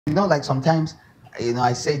You know, like sometimes,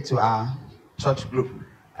 I say to our church group,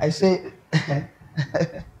 I say,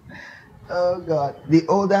 oh God, the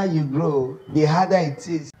older you grow, the harder it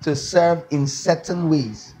is to serve in certain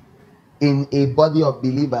ways in a body of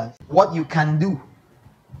believers. What you can do,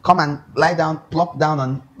 come and lie down, plop down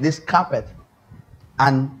on this carpet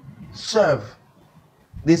and serve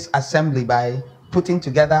this assembly by putting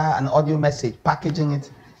together an audio message, packaging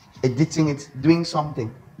it, editing it, doing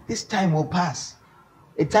something. This time will pass.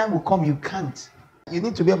 A time will come you can't. You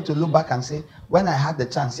need to be able to look back and say, when I had the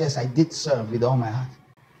chance, yes, I did serve with all my heart.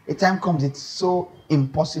 A time comes, it's so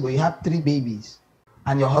impossible. You have 3 babies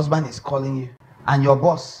and your husband is calling you, and your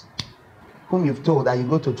boss, whom you've told that you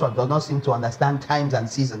go to church, does not seem to understand times and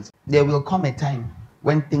seasons. There will come a time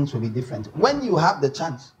when things will be different. When you have the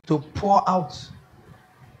chance to pour out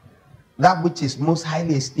that which is most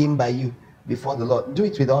highly esteemed by you before the Lord, do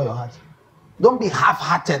it with all your heart. Don't be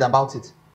half-hearted about it.